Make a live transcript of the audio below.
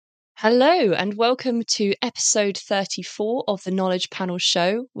Hello, and welcome to episode 34 of the Knowledge Panel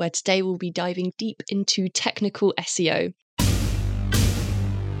Show, where today we'll be diving deep into technical SEO.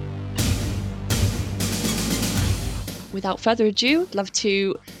 Without further ado, I'd love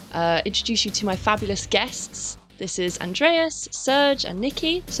to introduce you to my fabulous guests. This is Andreas, Serge, and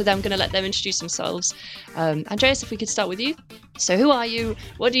Nikki. So then I'm going to let them introduce themselves. Andreas, if we could start with you. So who are you?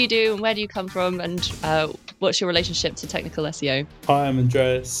 What do you do? And where do you come from? And what's your relationship to technical SEO? Hi, I'm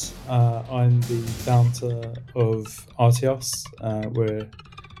Andreas. I'm the founder of Artios. We're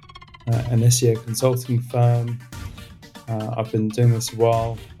an SEO consulting firm. I've been doing this a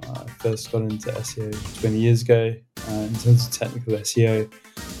while. I first got into SEO 20 years ago in terms of technical SEO.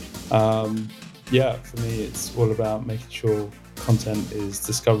 For me, it's all about making sure content is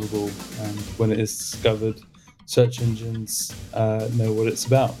discoverable, and when it is discovered, search engines know what it's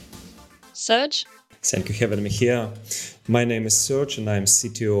about. Serge? Thank you for having me here. My name is Serge and I'm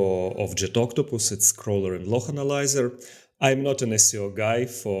CTO of JetOctopus. It's crawler and log analyzer. I'm not an SEO guy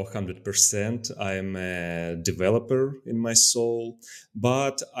for 100%. I'm a developer in my soul,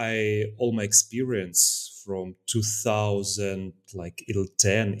 but all my experience from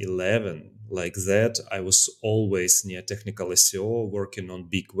 2010, 11, like that, I was always near technical SEO, working on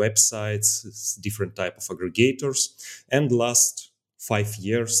big websites, different type of aggregators, and last 5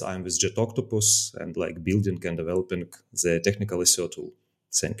 years I'm with JetOctopus and building and developing the technical SEO tool.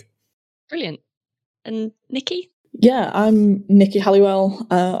 Thank you. Brilliant. And Nikki? Yeah, I'm Nikki Halliwell.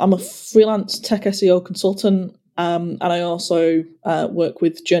 I'm a freelance tech SEO consultant, and I also work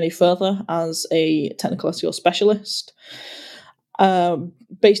with Journey Further as a technical SEO specialist.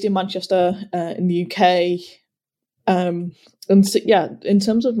 Based in Manchester, in the UK. In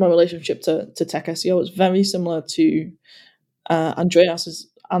terms of my relationship to tech SEO, it's very similar to Andreas's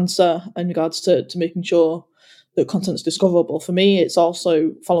answer in regards to making sure that content's discoverable. For me, it's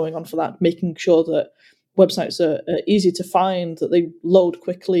also following on for that, making sure that websites are easy to find, that they load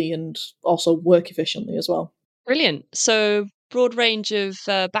quickly and also work efficiently as well. Brilliant. So broad range of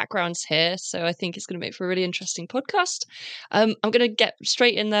backgrounds here. So I think it's going to make for a really interesting podcast. I'm going to get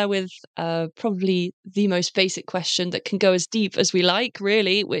straight in there with probably the most basic question that can go as deep as we like,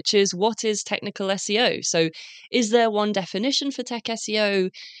 really, which is what is technical SEO? So is there one definition for tech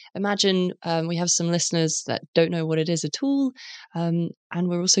SEO? Imagine we have some listeners that don't know what it is at all. And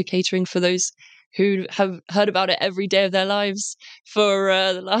we're also catering for those who have heard about it every day of their lives for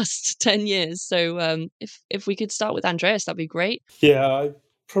the last 10 years. So if we could start with Andreas, that'd be great. Yeah, I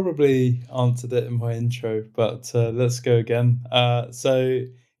probably answered it in my intro, but let's go again. Look,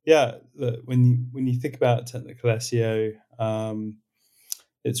 when you think about technical SEO,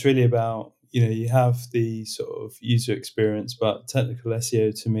 it's really about, you have the sort of user experience, but technical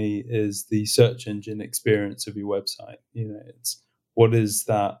SEO to me is the search engine experience of your website. It's what is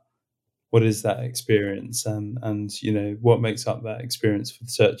that experience, and what makes up that experience for the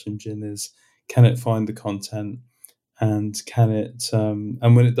search engine is, can it find the content, and can it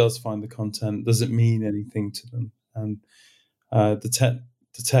and when it does find the content, does it mean anything to them? And the tech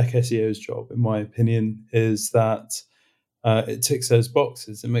SEO's job, in my opinion, is that it ticks those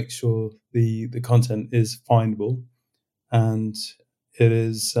boxes. It makes sure the content is findable and it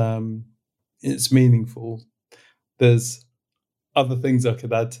is it's meaningful. There's other things I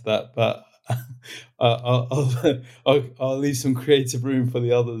could add to that, but I'll leave some creative room for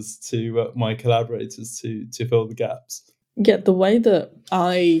the others, to my collaborators, to fill the gaps. Yeah, the way that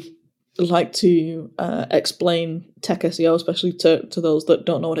I like to explain tech SEO, especially to those that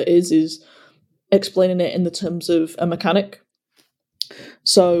don't know what it is explaining it in the terms of a mechanic.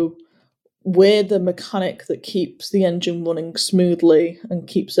 So we're the mechanic that keeps the engine running smoothly and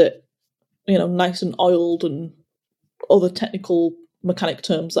keeps it, nice and oiled, and other technical mechanic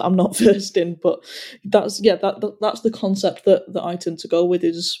terms that I'm not versed in, but that's the concept that I tend to go with,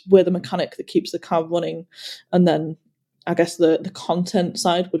 is we're the mechanic that keeps the car running. And then I guess the content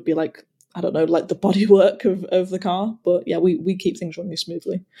side would be like the bodywork of the car. But yeah, we keep things running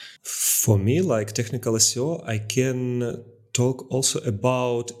smoothly. For me, technical SEO, I can talk also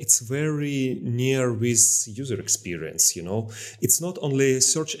about, it's very near with user experience. It's not only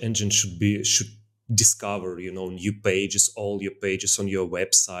search engine should discover new pages, all your pages on your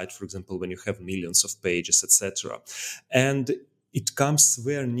website, for example, when you have millions of pages, etc. And it comes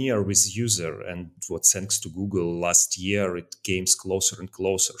very near with user, and thanks to Google last year, it came closer and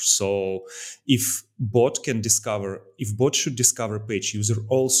closer. So if bot should discover page, user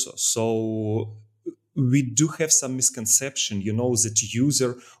also. So we do have some misconception, that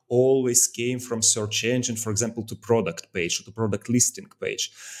user always came from search engine, for example, to product page or to product listing page.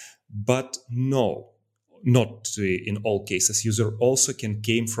 But no, not in all cases. User also can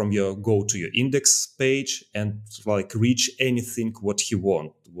came from your go to your index page and like reach anything what he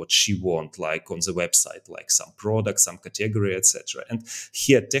want, what she want, like on the website, like some product, some category, etc. And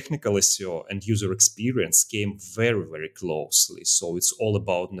here technical SEO and user experience came very, very closely. So it's all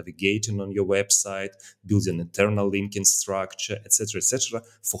about navigating on your website, building internal linking structure, etc.,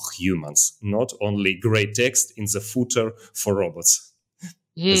 for humans, not only gray text in the footer for robots,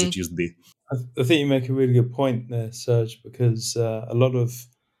 as it used to be. I think you make a really good point there, Serge, because a lot of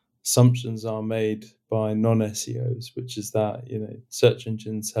assumptions are made by non-SEOs, which is that search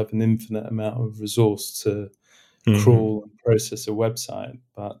engines have an infinite amount of resource to crawl and process a website,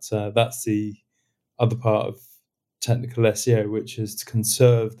 but that's the other part of technical SEO, which is to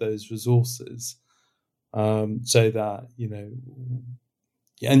conserve those resources, so that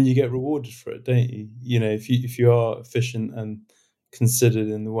and you get rewarded for it, don't you? If you are efficient and considered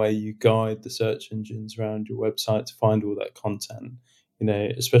in the way you guide the search engines around your website to find all that content,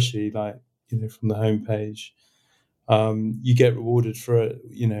 especially from the homepage, you get rewarded for it.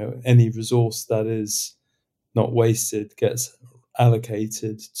 Any resource that is not wasted gets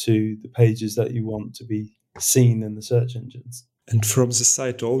allocated to the pages that you want to be seen in the search engines. And from the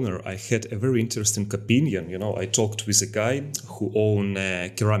site owner, I had a very interesting opinion. I talked with a guy who owned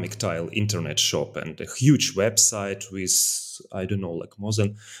a ceramic tile internet shop and a huge website with, I don't know, like more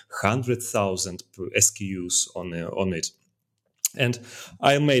than 100,000 SKUs on it. And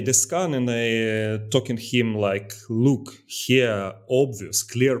I made a scan and I talking him like, look, here, obvious,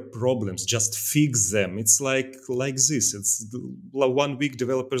 clear problems, just fix them. It's like this. It's 1 week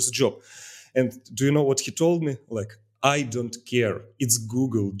developer's job. And do you know what he told me? Like, I don't care. It's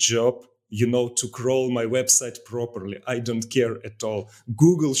Google job, to crawl my website properly. I don't care at all.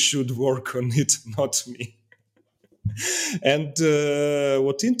 Google should work on it, not me. And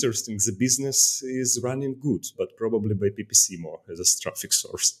what's interesting, the business is running good, but probably by PPC more as a traffic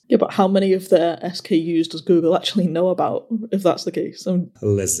source. Yeah, but how many of their SKUs does Google actually know about, if that's the case?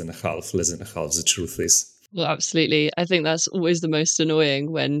 Less than a half, the truth is. Well, absolutely. I think that's always the most annoying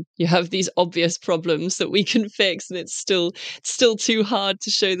when you have these obvious problems that we can fix and it's still too hard to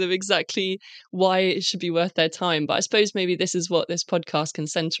show them exactly why it should be worth their time. But I suppose maybe this is what this podcast can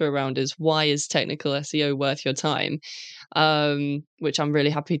center around, is why is technical SEO worth your time? Which I'm really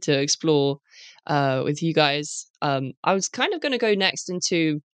happy to explore with you guys. I was kind of going to go next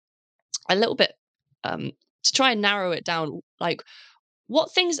into a little bit to try and narrow it down. Like,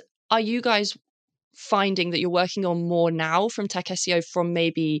 what things are you guys finding that you're working on more now from tech SEO, from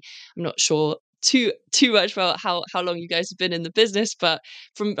maybe, I'm not sure too much about how long you guys have been in the business, but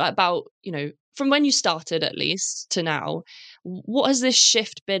from about, from when you started at least to now, what has this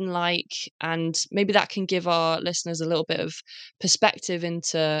shift been like? And maybe that can give our listeners a little bit of perspective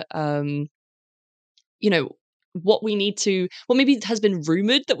into what maybe has been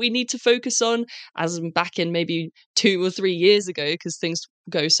rumored that we need to focus on, as back in maybe 2 or 3 years ago, because things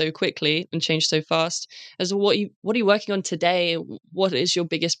go so quickly and change so fast, as what are you working on today? What is your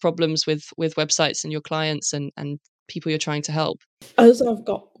biggest problems with websites and your clients and people you're trying to help? As I've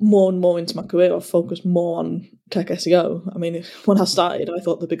got more and more into my career, I've focused more on tech SEO. I mean, when I started, I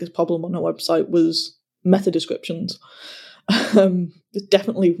thought the biggest problem on a website was meta descriptions. It's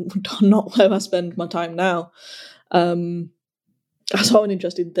definitely not where I spend my time now. I saw an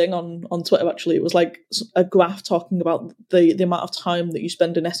interesting thing on Twitter, actually. It was like a graph talking about the amount of time that you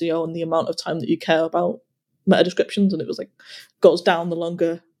spend in SEO and the amount of time that you care about meta descriptions, and it was like goes down the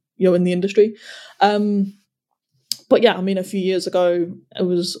longer you're in the industry. But yeah, I mean, a few years ago, it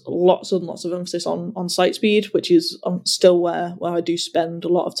was lots and lots of emphasis on site speed, which is still where I do spend a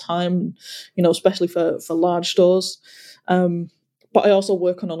lot of time, especially for large stores. But I also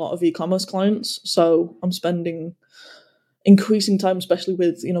work on a lot of e-commerce clients, so I'm spending increasing time, especially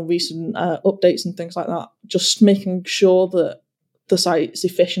with recent updates and things like that, just making sure that the site is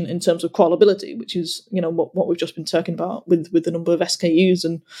efficient in terms of crawlability, which is what we've just been talking about with the number of SKUs,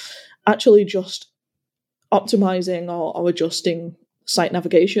 and actually just optimizing or adjusting site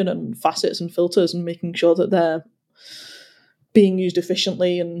navigation and facets and filters and making sure that they're being used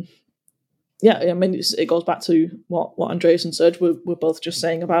efficiently. And yeah, I mean, it goes back to what Andreas and Serge were both just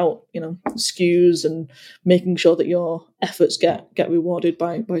saying about SKUs and making sure that your efforts get rewarded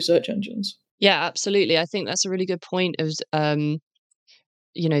by search engines. Yeah, absolutely. I think that's a really good point of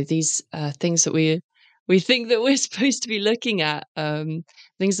these things that we think that we're supposed to be looking at,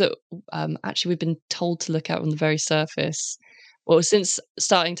 things that actually we've been told to look at on the very surface. Well, since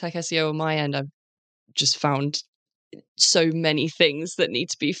starting tech SEO on my end, I've just found so many things that need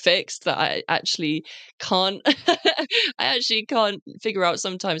to be fixed that I actually can't I actually can't figure out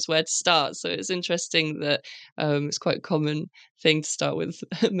sometimes where to start. So it's interesting that it's quite a common thing to start with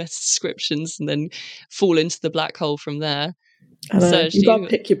meta descriptions and then fall into the black hole from there. I know. Serge, You've do got to you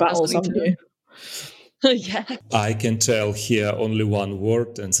pick your have battles, something haven't to- you? Yeah. I can tell here only one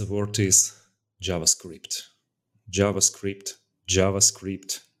word, and the word is JavaScript. JavaScript,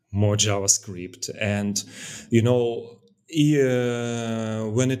 JavaScript, more JavaScript. And,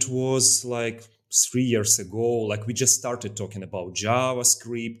 when it was like 3 years ago, like we just started talking about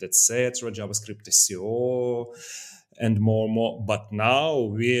JavaScript, etc., JavaScript SEO, and more. But now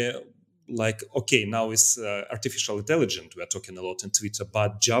we're like, okay, now it's artificial intelligence. We're talking a lot on Twitter,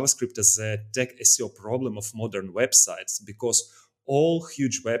 but JavaScript is a tech SEO problem of modern websites, because all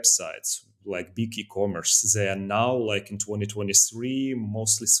huge websites like big e-commerce, they are now, like in 2023,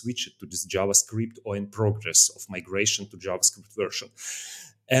 mostly switched to this JavaScript or in progress of migration to JavaScript version.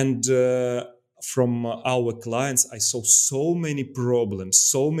 And from our clients, I saw so many problems,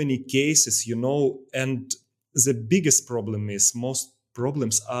 so many cases, and the biggest problem is most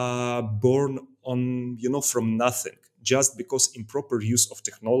problems are born on, from nothing, just because improper use of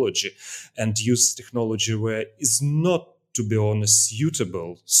technology and use technology where is not, to be honest,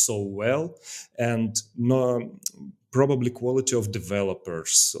 suitable so well, and no, probably quality of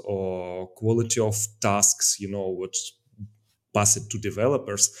developers or quality of tasks, what pass it to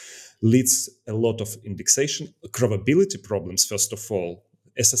developers, leads a lot of indexation, crawlability problems, first of all.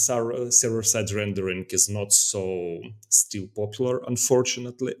 SSR, server-side rendering, is not so still popular,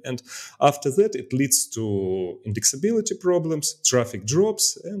 unfortunately. And after that, it leads to indexability problems, traffic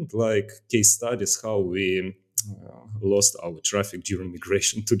drops, and like case studies how we lost our traffic during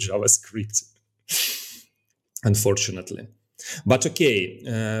migration to JavaScript, unfortunately. But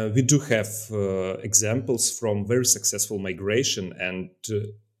okay, we do have examples from very successful migration, and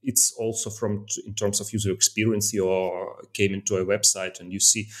it's also from, in terms of user experience, you came into a website and you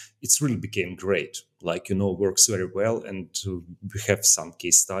see it's really became great, like, works very well. And we have some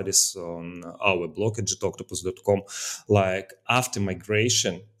case studies on our blog at jetoctopus.com. Like after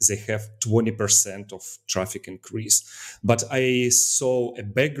migration, they have 20% of traffic increase. But I saw a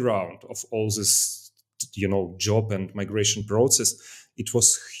background of all this job and migration process. It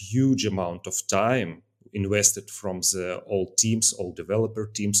was huge amount of time invested from the all teams, all developer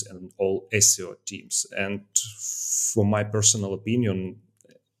teams, and all SEO teams. And for my personal opinion,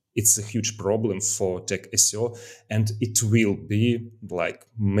 it's a huge problem for tech SEO, and it will be like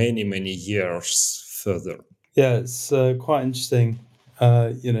many years further. Yeah, it's quite interesting.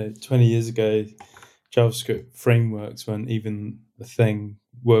 20 years ago, JavaScript frameworks weren't even a thing.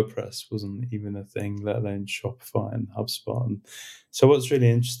 WordPress wasn't even a thing, let alone Shopify and HubSpot. And so what's really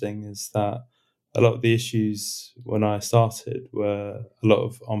interesting is that a lot of the issues when I started were a lot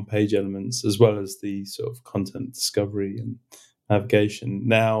of on-page elements, as well as the sort of content discovery and navigation.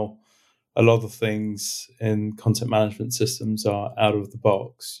 Now, a lot of things in content management systems are out of the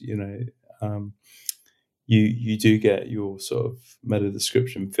box. You do get your sort of meta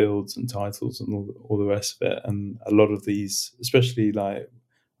description fields and titles and all the rest of it. And a lot of these, especially like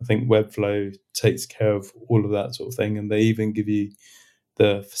I think Webflow takes care of all of that sort of thing. And they even give you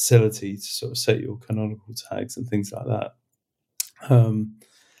the facility to sort of set your canonical tags and things like that.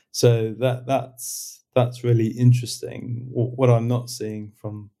 So that's really interesting. What I'm not seeing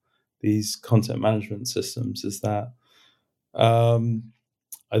from these content management systems is that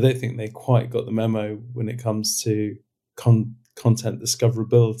I don't think they quite got the memo when it comes to content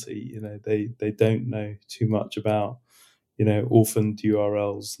discoverability. They don't know too much about orphaned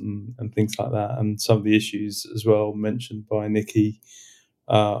URLs and things like that, and some of the issues as well mentioned by Nikki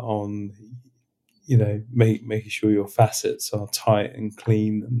on making sure your facets are tight and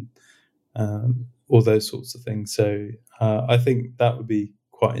clean and all those sorts of things. So I think that would be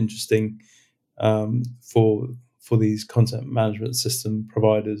quite interesting for these content management system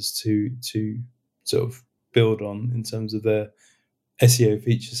providers to sort of build on in terms of their SEO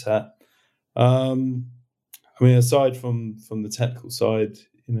feature set. Aside from the technical side,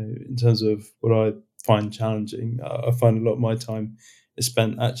 in terms of what I find challenging, I find a lot of my time is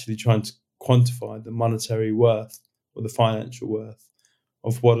spent actually trying to quantify the monetary worth or the financial worth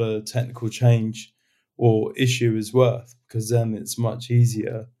of what a technical change or issue is worth, because then it's much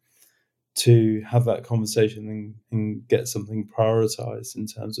easier to have that conversation and get something prioritized in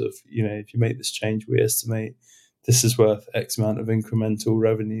terms of, if you make this change, we estimate this is worth X amount of incremental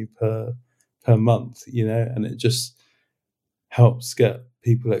revenue per month, and it just helps get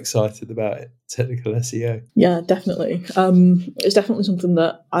people excited about it, technical SEO. Yeah, definitely. It's definitely something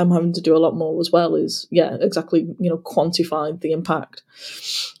that I'm having to do a lot more as well, is, exactly, quantify the impact.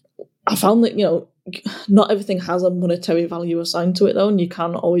 I found that, not everything has a monetary value assigned to it, though, and you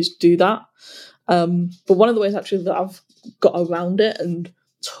can't always do that. But one of the ways actually that I've got around it, and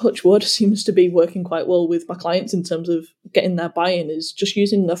touch wood, seems to be working quite well with my clients in terms of getting their buy-in, is just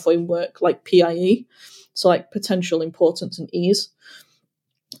using the framework like PIE, so like potential, importance, and ease.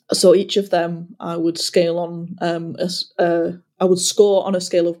 So each of them, I would scale on. I would score on a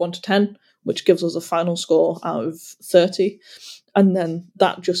scale of 1 to 10, which gives us a final score out of 30, and then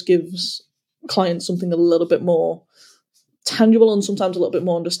that just gives clients something a little bit more tangible and sometimes a little bit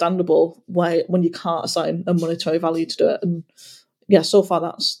more understandable when you can't assign a monetary value to it. And yeah, so far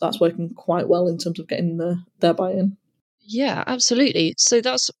that's working quite well in terms of getting their buy-in. Yeah, absolutely. So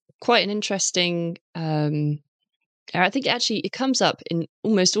that's quite an interesting. I think actually it comes up in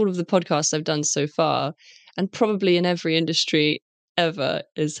almost all of the podcasts I've done so far, and probably in every industry ever,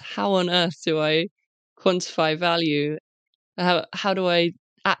 is how on earth do I quantify value? How do I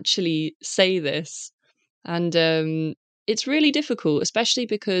actually say this? And it's really difficult, especially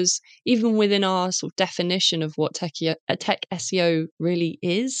because even within our sort of definition of what tech SEO really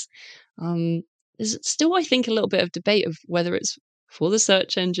is, um, there's still, I think, a little bit of debate of whether it's for the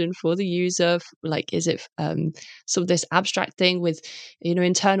search engine, for the user, like is it sort of this abstract thing with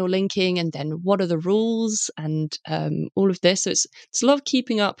internal linking, and then what are the rules and all of this. So it's a lot of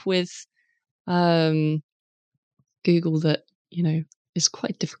keeping up with um, Google that is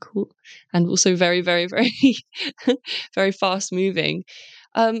quite difficult, and also very, very, very, very fast moving.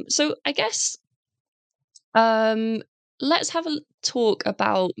 So I guess um, let's have a talk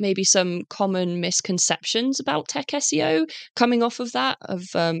about maybe some common misconceptions about tech SEO coming off of that, of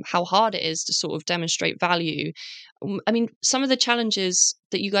how hard it is to sort of demonstrate value. I mean, some of the challenges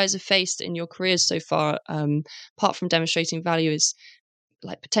that you guys have faced in your careers so far, apart from demonstrating value, is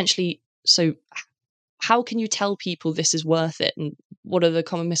like potentially, so how can you tell people this is worth it, and what are the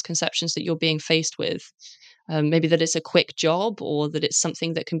common misconceptions that you're being faced with? Maybe that it's a quick job, or that it's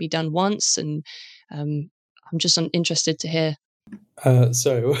something that can be done once. And I'm just interested to hear.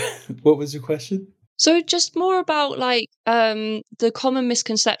 So, what was your question? So just more about like the common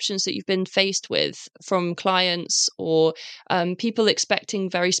misconceptions that you've been faced with from clients, or people expecting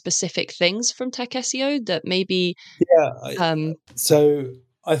very specific things from tech SEO that maybe. Yeah. So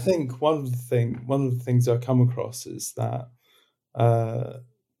I think one of the things I come across is that a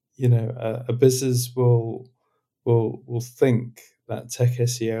business will think that tech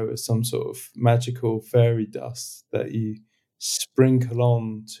SEO is some sort of magical fairy dust that you sprinkle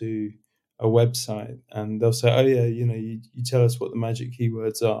on to a website, and they'll say, "Oh yeah, you tell us what the magic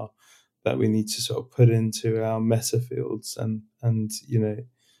keywords are that we need to sort of put into our meta fields, and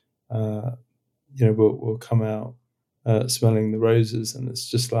we'll come out smelling the roses." And it's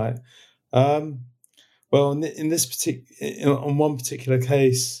just like, well, in this particular, on one particular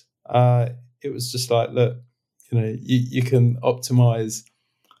case, it was just like, look, you can optimize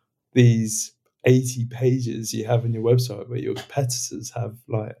these 80 pages you have in your website, where your competitors have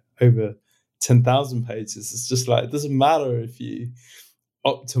like over 10,000 pages. It's just like, it doesn't matter if you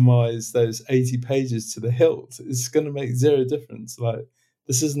optimize those 80 pages to the hilt. It's going to make zero difference. Like,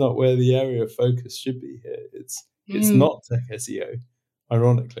 this is not where the area of focus should be here. It's not tech SEO,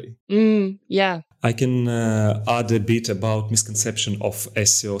 ironically. Yeah. I can add a bit about misconception of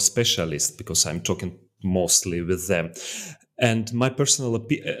SEO specialists, because I'm talking mostly with them. And my personal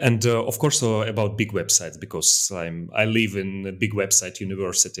and of course about big websites, because I live in a big website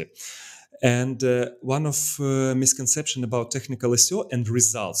university. And one of misconception about technical SEO and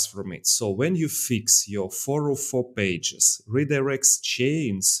results from it. So when you fix your 404 pages, redirects,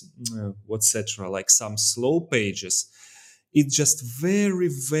 chains, etc., like some slow pages, it's just very,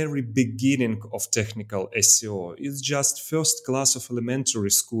 very beginning of technical SEO. It's just first class of elementary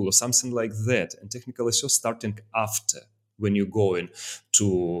school or something like that. And technical SEO starting after, when you're going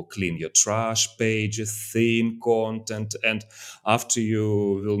to clean your trash pages, thin content, and after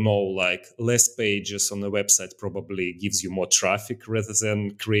you will know, like, less pages on the website probably gives you more traffic, rather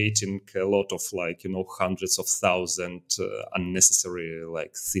than creating a lot of, like, hundreds of thousands unnecessary,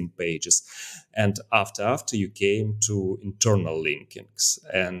 like, thin pages. And after you came to internal linkings,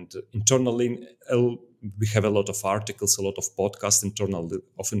 and internal link. We have a lot of articles, a lot of podcasts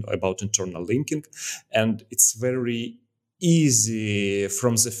often about internal linking, and it's very easy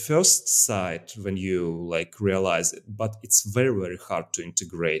from the first sight when you like realize it, but it's very, very hard to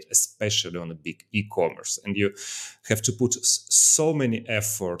integrate, especially on a big e-commerce, and you have to put so many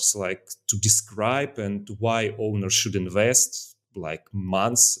efforts, like, to describe and why owners should invest, like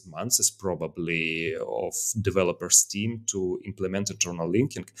months is probably of developers team to implement internal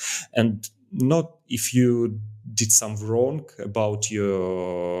linking. And not if you did some wrong about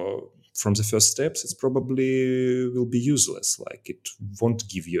your from the first steps, it probably will be useless. Like it won't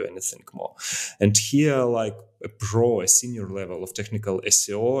give you anything more. And here, like a senior level of technical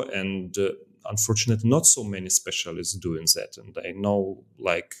SEO, and unfortunately, not so many specialists doing that. And I know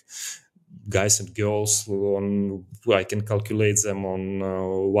like guys and girls I can calculate them on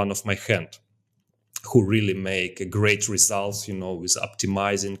one of my hand, who really make great results, with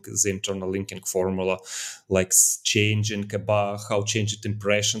optimizing the internal linking formula, like changing how changed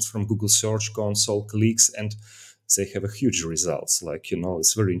impressions from Google Search Console, clicks, and they have a huge results. Like,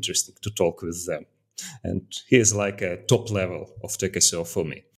 it's very interesting to talk with them. And here's like a top level of tech SEO for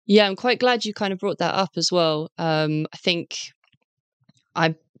me. Yeah, I'm quite glad you kind of brought that up as well. I think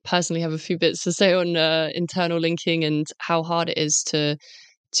I personally have a few bits to say on internal linking and how hard it is to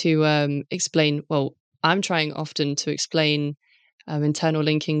explain. Well, I'm trying often to explain internal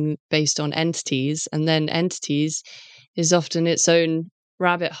linking based on entities, and then entities is often its own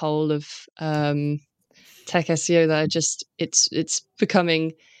rabbit hole of tech SEO that it's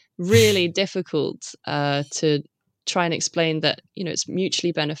becoming really difficult to try and explain that it's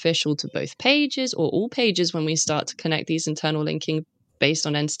mutually beneficial to both pages or all pages when we start to connect these internal linking based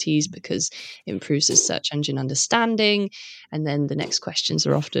on entities, because it improves the search engine understanding. And then the next questions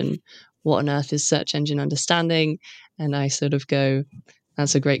are often, what on earth is search engine understanding? And I sort of go,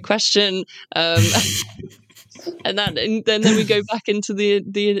 that's a great question. And then we go back into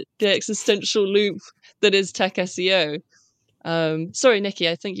the existential loop that is tech SEO. Sorry, Nikki,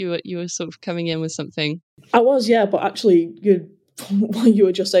 I think you were sort of coming in with something. I was, yeah, but actually, while you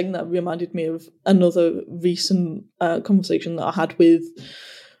were just saying that reminded me of another recent conversation that I had with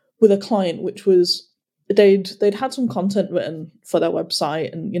a client, which was they'd had some content written for their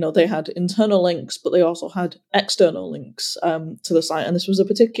website, and they had internal links, but they also had external links to the site, and this was a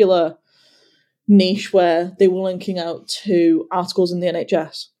particular niche where they were linking out to articles in the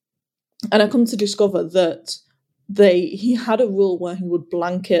NHS. And I come to discover that he had a rule where he would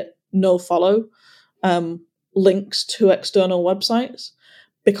blanket no follow links to external websites,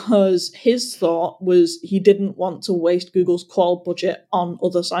 because his thought was he didn't want to waste Google's crawl budget on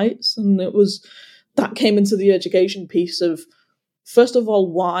other sites. And that came into the education piece of, first of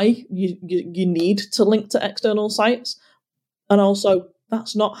all, why you need to link to external sites, and also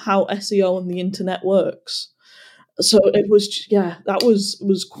that's not how SEO on the internet works. So it was, that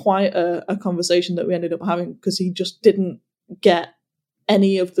was quite a conversation that we ended up having, because he just didn't get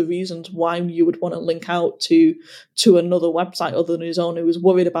any of the reasons why you would want to link out to another website other than his own. He was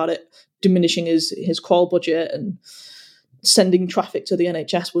worried about it diminishing his crawl budget, and sending traffic to the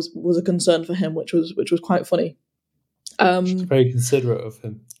NHS was a concern for him, which was quite funny. Very considerate of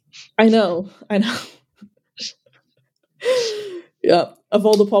him. I know. Yeah, of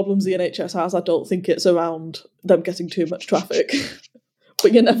all the problems the NHS has, I don't think it's around them getting too much traffic.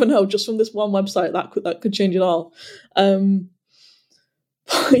 But you never know. Just from this one website, that could change it all.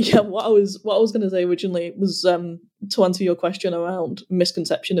 Yeah, what I was going to say originally was to answer your question around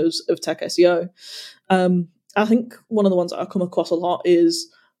misconception of tech SEO. I think one of the ones that I come across a lot is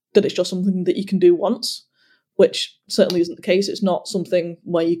that it's just something that you can do once, which certainly isn't the case. It's not something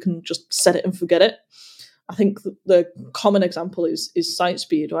where you can just set it and forget it. I think the common example is site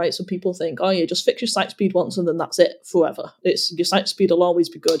speed, right? So people think, oh yeah, just fix your site speed once and then that's it forever. Your site speed will always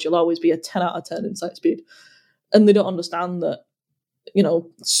be good. You'll always be a 10 out of 10 in site speed. And they don't understand that,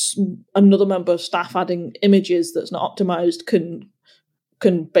 another member of staff adding images that's not optimized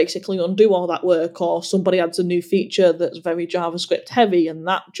can basically undo all that work, or somebody adds a new feature that's very JavaScript heavy, and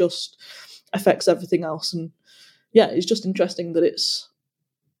that just affects everything else. And yeah, it's just interesting that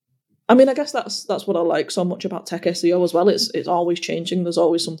I guess that's what I like so much about tech SEO as well. It's always changing. There's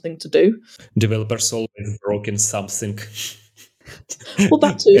always something to do. Developers always broken something. Well,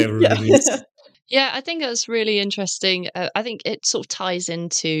 that too. Yeah. Yeah, I think that's really interesting. I think it sort of ties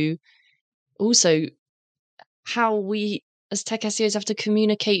into also how we as tech SEOs have to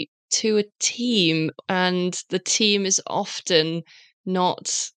communicate to a team, and the team is often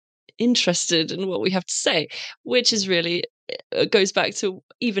not interested in what we have to say, which is really goes back to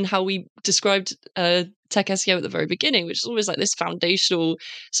even how we described tech SEO at the very beginning, which is always like this foundational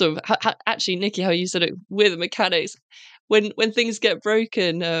sort of actually, Nikki, how you said it, with mechanics, when things get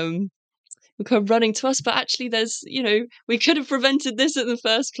broken, we come running to us, but actually there's we could have prevented this in the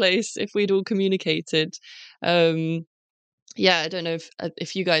first place if we'd all communicated. I don't know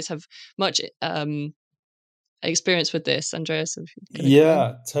if you guys have much experience with this, Andreas.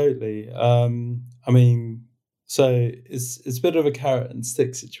 Yeah, totally. So it's a bit of a carrot and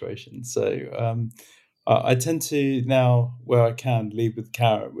stick situation. So I tend to now, where I can, lead with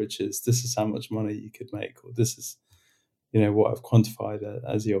carrot, which is this is how much money you could make, or this is what I've quantified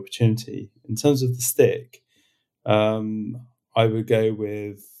as the opportunity. In terms of the stick, I would go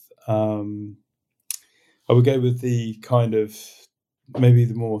with the kind of maybe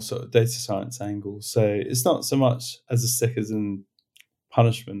the more sort of data science angle. So it's not so much as a stick as in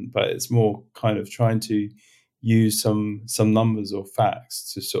punishment, but it's more kind of trying to use some numbers or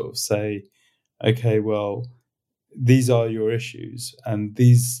facts to sort of say, okay, well, these are your issues, and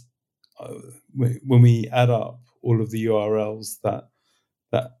these when we add up all of the URLs that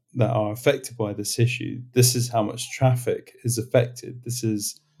are affected by this issue, this is how much traffic is affected. This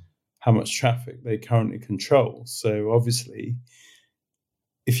is how much traffic they currently control. So obviously,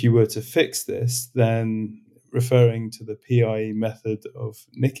 if you were to fix this, then referring to the PIE method of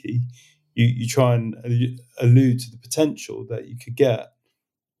Nikki, you try and allude to the potential that you could get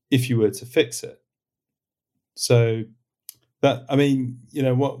if you were to fix it. So that, I mean,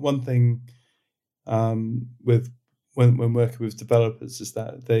 one thing with when working with developers is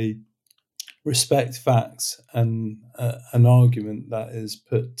that they respect facts and an argument that is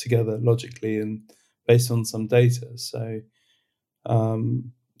put together logically and based on some data. So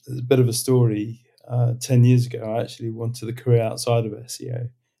there's a bit of a story. 10 years ago, I actually wanted a career outside of SEO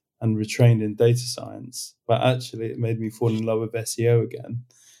and retrained in data science. But actually, it made me fall in love with SEO again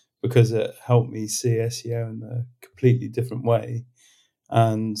because it helped me see SEO in a completely different way.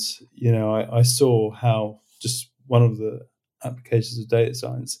 And, I saw how just one of the applications of data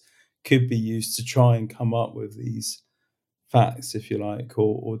science could be used to try and come up with these facts, if you like,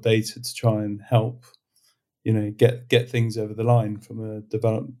 or data to try and help, get things over the line from a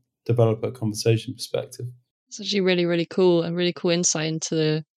developer conversation perspective. It's actually really, really cool, and really cool insight into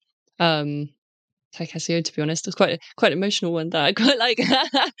the tech SEO, to be honest. It's quite an emotional one that I quite like,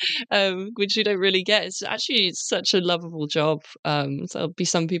 which you don't really get. It's such a lovable job. So there'll be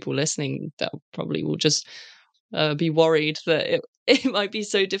some people listening that probably will just be worried that it might be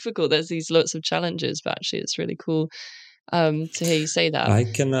so difficult. There's these lots of challenges, but actually it's really cool to hear you say that. I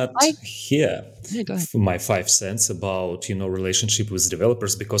cannot hear go ahead. my 5 cents about relationship with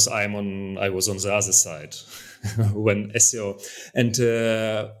developers, because I was on the other side when SEO and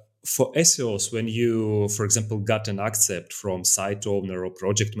for SEOs, when you, for example, got an accept from site owner or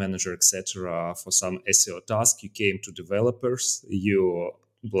project manager, etc., for some SEO task, you came to developers, you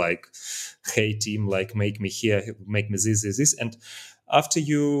like, hey team, like make me this, and after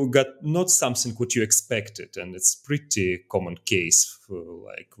you got not something what you expected, and it's pretty common case for,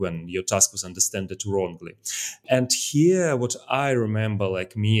 like, when your task was understood wrongly. And here, what I remember,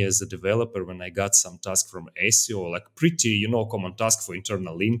 like me as a developer, when I got some task from SEO, like pretty, common task for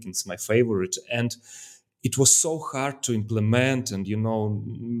internal linkings, my favorite, and it was so hard to implement, and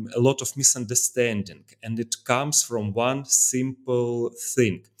a lot of misunderstanding, and it comes from one simple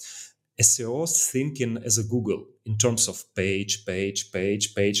thing. SEOs thinking as a Google in terms of page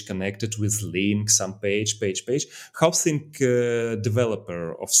connected with link, some page. How think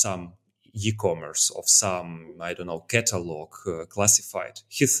developer of some e-commerce, of some, I don't know, catalog classified?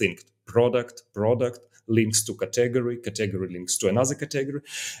 He think product, links to category links to another category,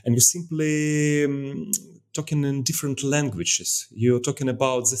 and you simply talking in different languages. You're talking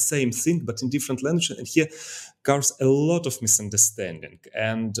about the same thing, but in different languages, and here causes a lot of misunderstanding.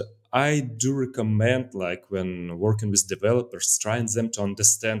 And I do recommend, like, when working with developers, trying them to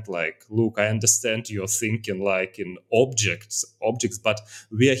understand, like, look, I understand you're thinking like in objects, but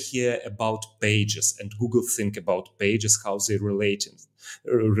we are here about pages, and Google think about pages, how they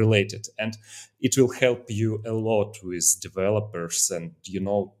related, and it will help you a lot with developers, and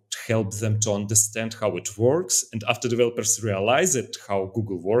help them to understand how it works. And after developers realize it, how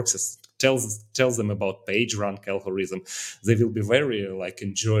Google works, tells them about PageRank algorithm, they will be very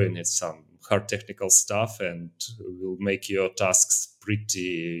enjoying it, some hard technical stuff, and will make your tasks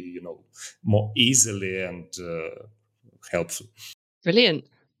pretty more easily and helpful. Brilliant.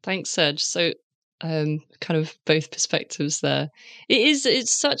 Thanks, Serge. So kind of both perspectives there.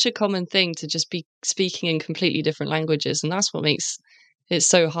 It's such a common thing to just be speaking in completely different languages, and that's what makes it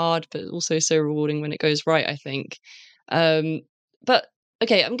so hard, but also so rewarding when it goes right, I think. But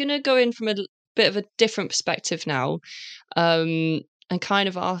okay, I'm going to go in from a bit of a different perspective now, and kind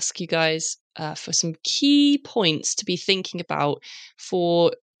of ask you guys for some key points to be thinking about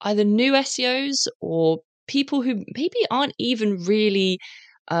for either new SEOs or people who maybe aren't even really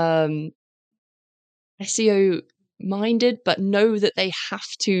SEO minded, but know that they have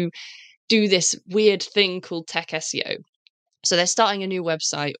to do this weird thing called tech SEO. So they're starting a new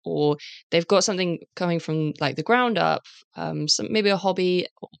website, or they've got something coming from like the ground up, maybe a hobby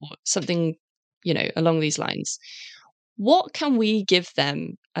or something along these lines. What can we give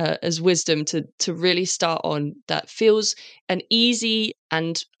them as wisdom to really start on that feels an easy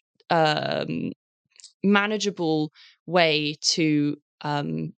and manageable way to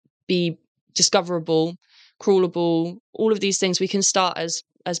be discoverable, crawlable, all of these things? We can start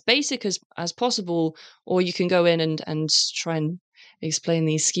as basic as possible, or you can go in and try and explain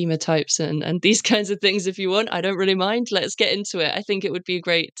these schema types and these kinds of things if you want. I don't really mind. Let's get into it. I think it would be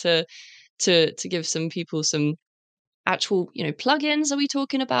great to give some people some actual plugins. Are we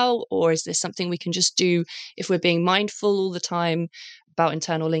talking about, or is this something we can just do if we're being mindful all the time about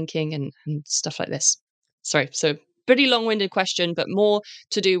internal linking and stuff like this? Sorry, so pretty long-winded question, but more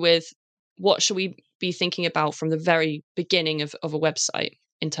to do with what should we be thinking about from the very beginning of a website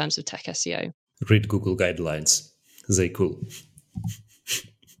in terms of tech SEO. Read Google guidelines. They're cool.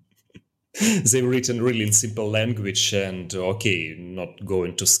 They're written really in simple language and not go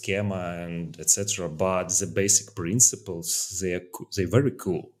into schema and etc. But the basic principles, they're very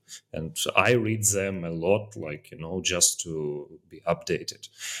cool. And I read them a lot, just to be updated.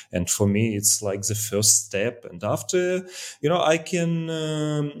 And for me, it's like the first step. And after, I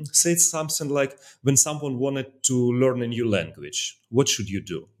can say something like, when someone wanted to learn a new language, what should you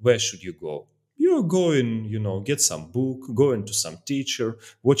do? Where should you go? You go in, get some book, go into some teacher,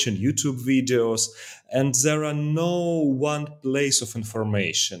 watching YouTube videos, and there are no one place of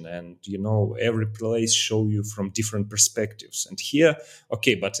information, and every place show you from different perspectives. And here, but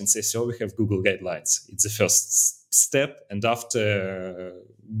in SEO we have Google guidelines. It's the first step, and after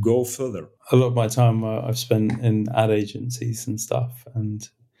go further. A lot of my time I've spent in ad agencies and stuff, and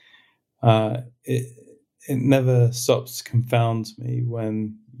it never stops to confound me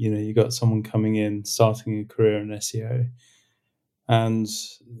when you got someone coming in starting a career in SEO, and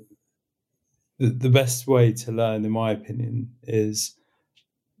the best way to learn, in my opinion, is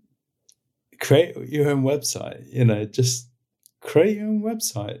create your own website. Just create your own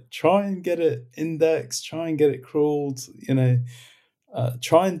website, try and get it indexed, try and get it crawled,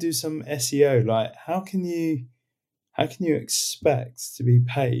 try and do some SEO. Like, how can you expect to be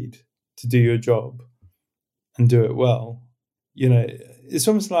paid to do your job and do it well? It's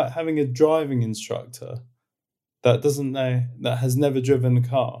almost like having a driving instructor that doesn't know, that has never driven a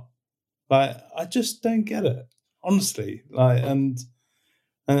car. Like, I just don't get it, honestly. Like, and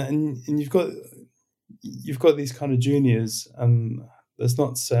you've got these kind of juniors, and that's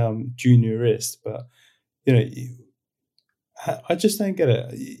not to say I'm juniorist, but I just don't get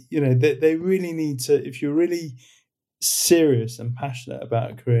it. They really need to, if you're really serious and passionate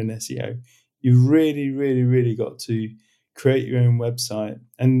about a career in SEO, you've really, really, really got to create your own website.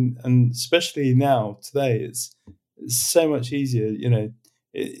 And especially now, today, it's so much easier. You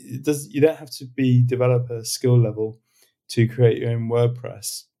don't have to be developer skill level to create your own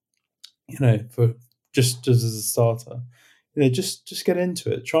WordPress, for just as a starter. Just get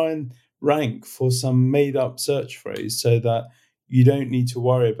into it. Try and rank for some made up search phrase so that you don't need to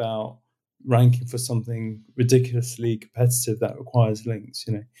worry about ranking for something ridiculously competitive that requires links,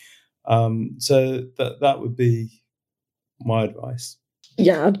 so that would be my advice.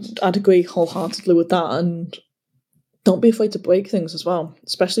 Yeah, I'd agree wholeheartedly with that, and don't be afraid to break things as well,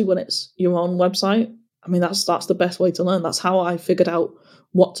 especially when it's your own website. I mean, that's the best way to learn. That's how I figured out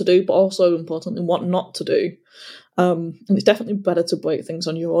what to do, but also importantly, what not to do. And it's definitely better to break things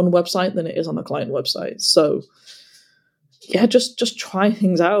on your own website than it is on a client website. So yeah, just try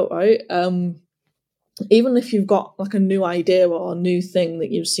things out, right? Even if you've got like a new idea or a new thing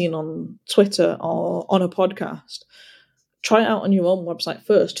that you've seen on Twitter or on a podcast, try it out on your own website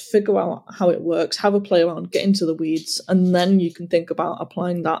first, figure out how it works, have a play around, get into the weeds, and then you can think about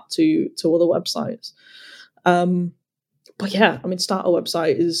applying that to other websites. But yeah, I mean, start a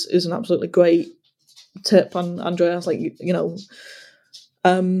website is an absolutely great tip. And Andreas,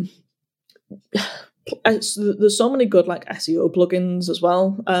 there's so many good like SEO plugins as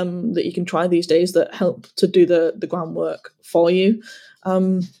well that you can try these days that help to do the groundwork for you.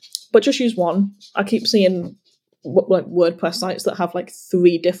 But just use one. I keep seeing like WordPress sites that have like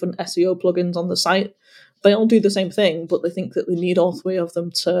 3 different SEO plugins on the site. They all do the same thing, but they think that they need all 3 of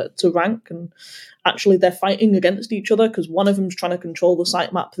them to rank. And actually, they're fighting against each other because one of them's trying to control the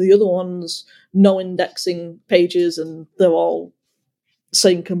sitemap, the other one's no indexing pages, and they're all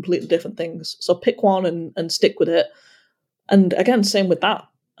saying completely different things. So pick one and stick with it. And again, same with that.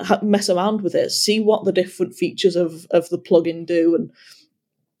 Mess around with it. See what the different features of the plugin do, and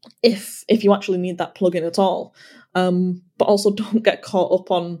if you actually need that plugin at all. But also don't get caught up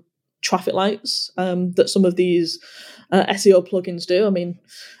on traffic lights that some of these SEO plugins do. I mean,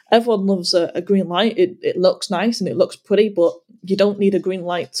 everyone loves a green light. It looks nice and it looks pretty, but You don't need a green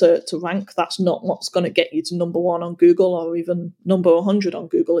light to rank. That's not what's going to get you to number 1 on Google or even number 100 on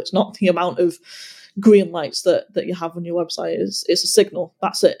Google. It's not the amount of green lights that you have on your website. It's a signal.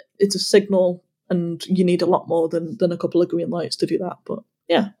 That's it. It's a signal, and you need a lot more than a couple of green lights to do that. But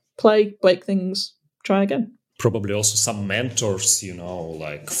yeah, play, break things, try again. Probably also some mentors,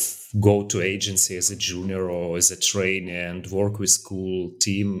 like go to agency as a junior or as a trainee and work with cool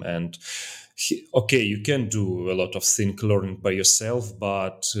team. And okay, you can do a lot of things learning by yourself,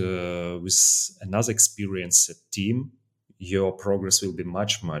 but with another experienced team, your progress will be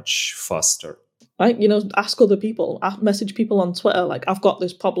much, much faster. Right? Ask other people, message people on Twitter, like, I've got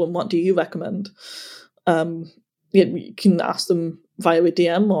this problem, what do you recommend? You can ask them via a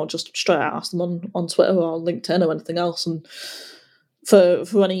DM or just straight out ask them on Twitter or LinkedIn or anything else. And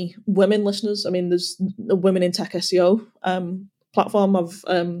for any women listeners, I mean, there's a Women in Tech SEO platform.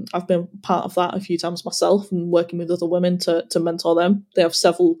 I've been part of that a few times myself and working with other women to mentor them. They have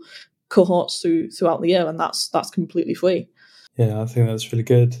several cohorts throughout the year, and that's completely free. Yeah, I think that's really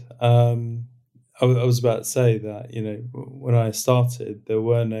good. I was about to say that, when I started, there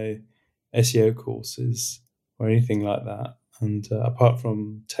were no SEO courses or anything like that. And apart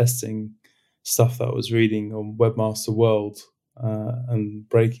from testing stuff that I was reading on Webmaster World and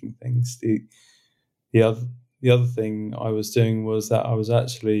breaking things, the other thing I was doing was that I was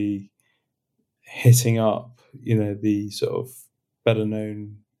actually hitting up, the sort of better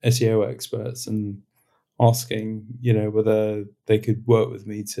known SEO experts and asking, whether they could work with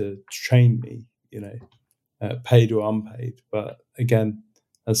me to train me, paid or unpaid. But again,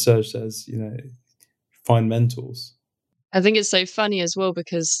 as Serge says, find mentors. I think it's so funny as well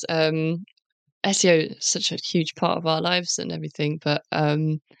because SEO is such a huge part of our lives and everything, but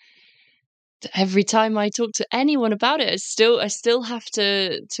every time I talk to anyone about it, I still have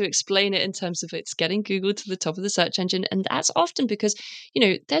to explain it in terms of it's getting Google to the top of the search engine, and that's often because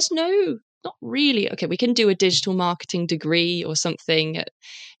there's not really we can do a digital marketing degree or something at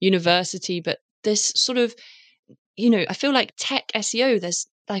university, but this sort of I feel like tech SEO, there's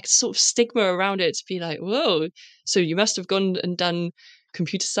like sort of stigma around it to be like, whoa, so you must have gone and done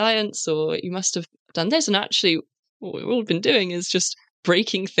computer science or you must have done this, and actually what we've all been doing is just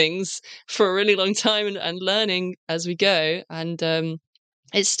breaking things for a really long time and learning as we go. And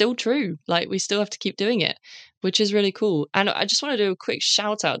it's still true. Like, we still have to keep doing it, which is really cool. And I just want to do a quick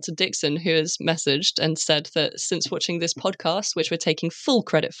shout out to Dixon, who has messaged and said that since watching this podcast, which we're taking full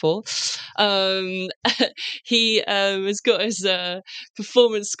credit for, he has got his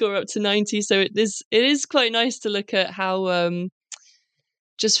performance score up to 90. So it is quite nice to look at how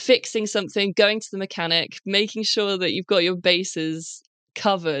just fixing something, going to the mechanic, making sure that you've got your bases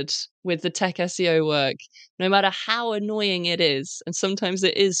covered with the tech SEO work, no matter how annoying it is. And sometimes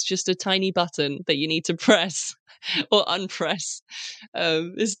it is just a tiny button that you need to press or unpress.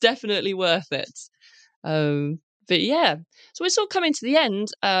 It's definitely worth it. But yeah, so we're sort of coming to the end,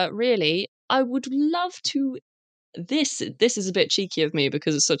 really. I would love to. This is a bit cheeky of me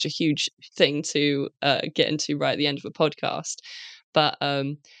because it's such a huge thing to get into right at the end of a podcast. But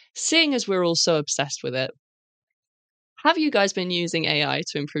seeing as we're all so obsessed with it, have you guys been using AI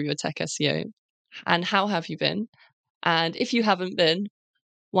to improve your tech SEO? And how have you been? And if you haven't been,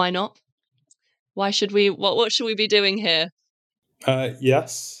 why not? Why should we? What should we be doing here?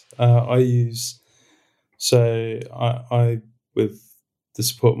 Yes, I use. So I, with the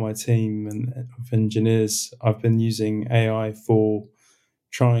support of my team and of engineers, I've been using AI for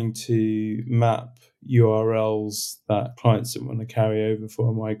trying to map URLs that clients didn't want to carry over for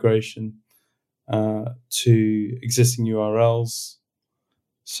a migration to existing URLs.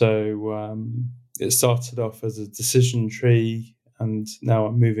 So it started off as a decision tree, and now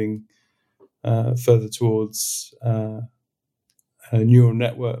I'm moving further towards neural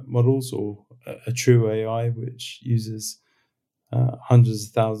network models, or a true AI, which uses hundreds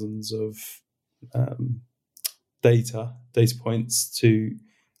of thousands of data points to.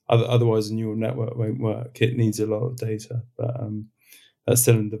 Otherwise, a neural network won't work. It needs a lot of data, but that's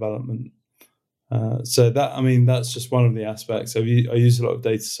still in development. So that's just one of the aspects. I use a lot of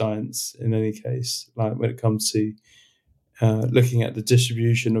data science in any case, like when it comes to looking at the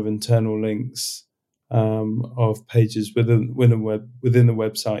distribution of internal links of pages within the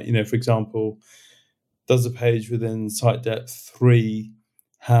website. For example, does a page within site depth 3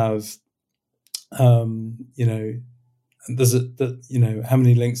 have does it that how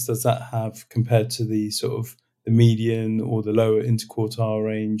many links does that have compared to the sort of the median or the lower interquartile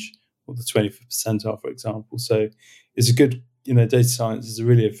range or the 25th percentile, for example? So it's a good, data science is a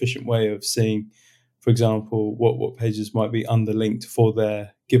really efficient way of seeing, for example, what pages might be underlinked for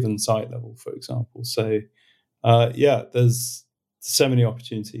their given site level, for example. So there's so many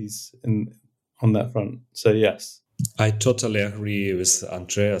opportunities on that front. So yes. I totally agree with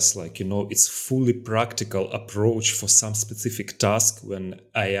Andreas. It's fully practical approach for some specific task when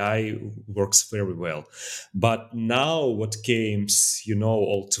AI works very well. But now what came,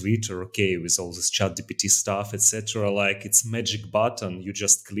 all Twitter, with all this ChatGPT stuff, etc. It's magic button. You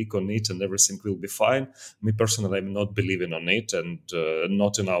just click on it and everything will be fine. Me personally, I'm not believing on it, and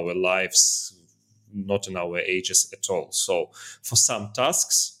not in our lives, not in our ages at all. So for some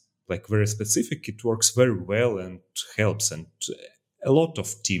tasks, very specific, it works very well and helps. And a lot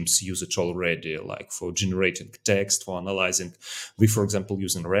of teams use it already, for generating text, for analyzing. We, for example,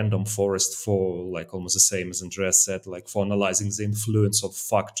 using random forest for almost the same as Andreas said, for analyzing the influence of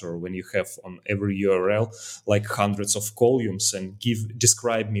factor when you have on every URL hundreds of columns and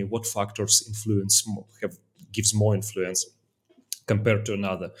describe me what factors gives more influence compared to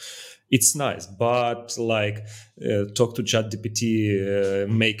another. It's nice, but talk to ChatGPT,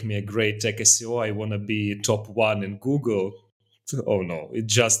 make me a great tech SEO. I want to be top 1 in Google. Oh no, it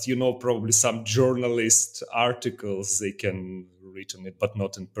just, probably some journalist articles they can read on it, but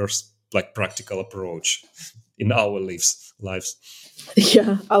not in practical approach in our lives.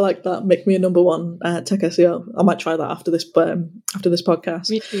 Yeah, I like that. Make me a number 1 tech SEO. I might try that after this podcast.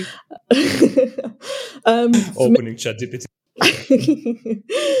 Me too. Opening ChatGPT.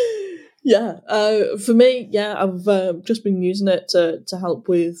 Yeah, for me, I've just been using it to help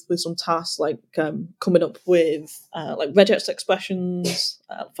with some tasks coming up with regex expressions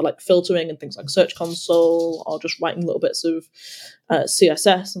for filtering and things like Search Console, or just writing little bits of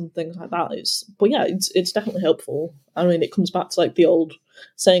CSS and things like that. It's definitely helpful. I mean, it comes back to the old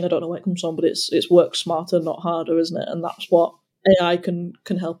saying, I don't know where it comes from, but it's work smarter, not harder, isn't it? And that's what AI can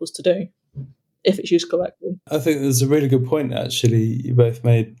help us to do, if it's used correctly. I think there's a really good point, actually, you both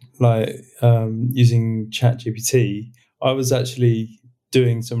made, using ChatGPT. I was actually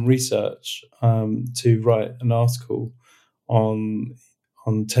doing some research to write an article on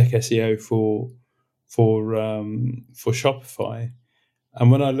tech SEO for Shopify.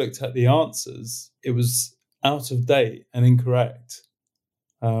 And when I looked at the answers, it was out of date and incorrect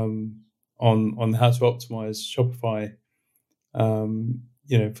on how to optimize Shopify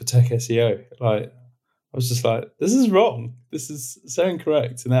for tech SEO. I was just this is wrong. This is so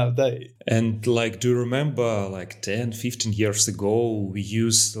incorrect and out of date. And do you remember 10, 15 years ago, we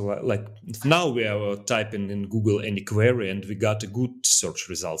used now we are typing in Google any query and we got a good search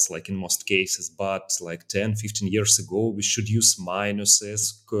results in most cases. But 10, 15 years ago, we should use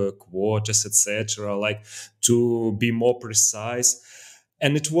minuses, quotes, etc. To be more precise.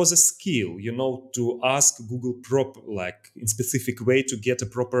 And it was a skill, to ask Google in specific way to get a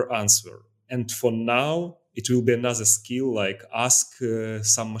proper answer. And for now, it will be another skill, ask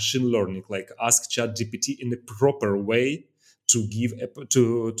some machine learning, ask ChatGPT in a proper way to give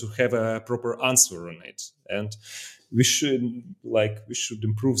to have a proper answer on it. And we should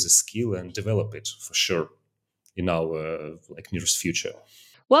improve the skill and develop it for sure in our nearest future.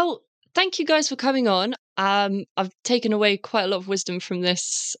 Well, thank you guys for coming on. I've taken away quite a lot of wisdom from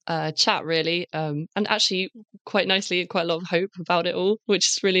this chat, really, and actually quite nicely, quite a lot of hope about it all, which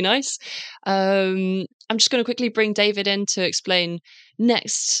is really nice. I'm just going to quickly bring David in to explain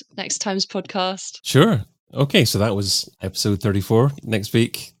next time's podcast. Sure. Okay, so that was episode 34. Next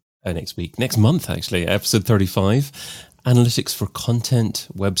month, actually, episode 35. Analytics for content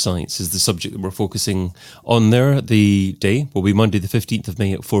websites is the subject that we're focusing on there. The day will be Monday the 15th of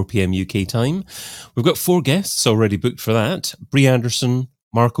May at 4 p.m. UK time. We've got 4 guests already booked for that. Brie Anderson,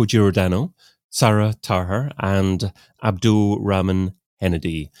 Marco Giordano, Sarah Tarher, and Abdul Rahman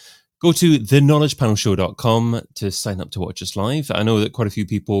Hennedy. Go to theknowledgepanelshow.com to sign up to watch us live. I know that quite a few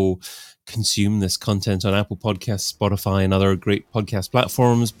people consume this content on Apple Podcasts, Spotify, and other great podcast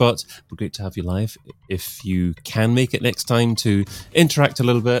platforms, but we're great to have you live. If you can make it next time, to interact a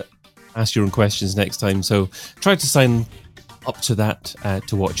little bit, ask your own questions next time. So try to sign up to that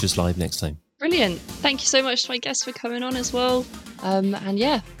to watch us live next time. Brilliant. Thank you so much to my guests for coming on as well. And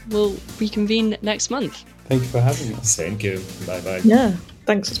yeah, we'll reconvene next month. Thank you for having us. Thank you. Bye-bye. Yeah,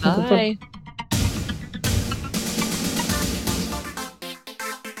 thanks. It's been good fun. Bye.